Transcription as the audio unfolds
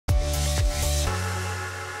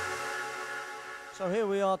So here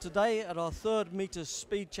we are today at our third Mitas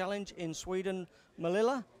Speed Challenge in Sweden,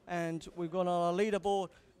 Malilla, and we've got on our leaderboard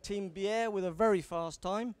Team Bier with a very fast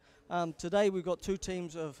time. Today we've got two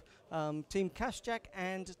teams of Team Kasprzak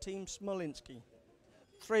and Team Smolinski.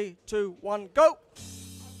 3, 2, 1, go!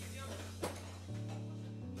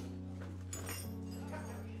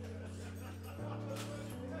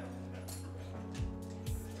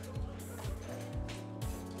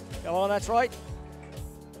 Come on, that's right.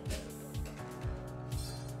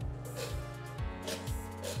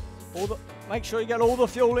 Make sure you get all the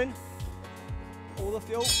fuel in. All the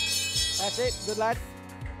fuel. That's it, good lad.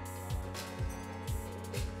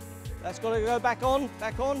 That's got to go back on,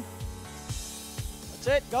 back on. That's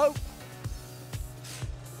it, go.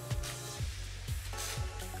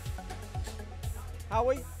 How are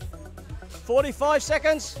we? 45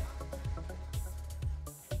 seconds.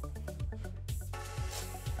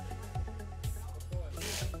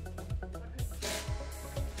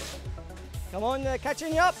 Come on, they're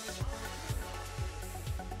catching you up.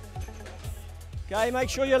 Okay, make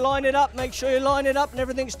sure you line it up, make sure you line it up and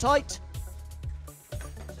everything's tight.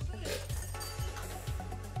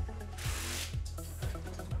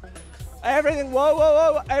 Everything, whoa,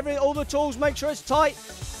 whoa, whoa, all the tools, make sure it's tight.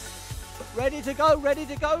 Ready to go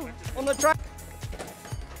on the track.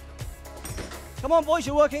 Come on, boys,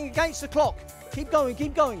 you're working against the clock. Keep going,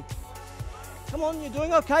 keep going. Come on, you're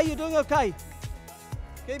doing okay, you're doing okay.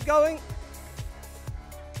 Keep going.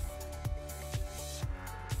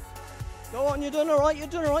 Go on, you're doing all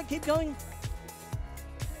right, keep going.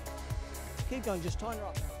 Keep going, just tighten her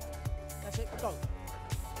up now. That's it, go.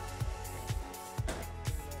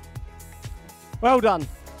 Well done.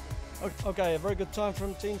 Okay, a very good time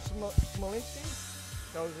from Team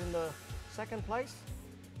Smolinski. Goes in the second place.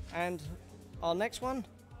 And our next one,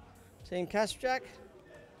 Team Kasprzak.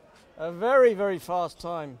 A very, very fast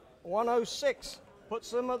time. 1:06, puts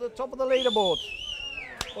them at the top of the leaderboard.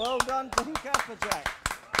 Well done, Team Kasprzak.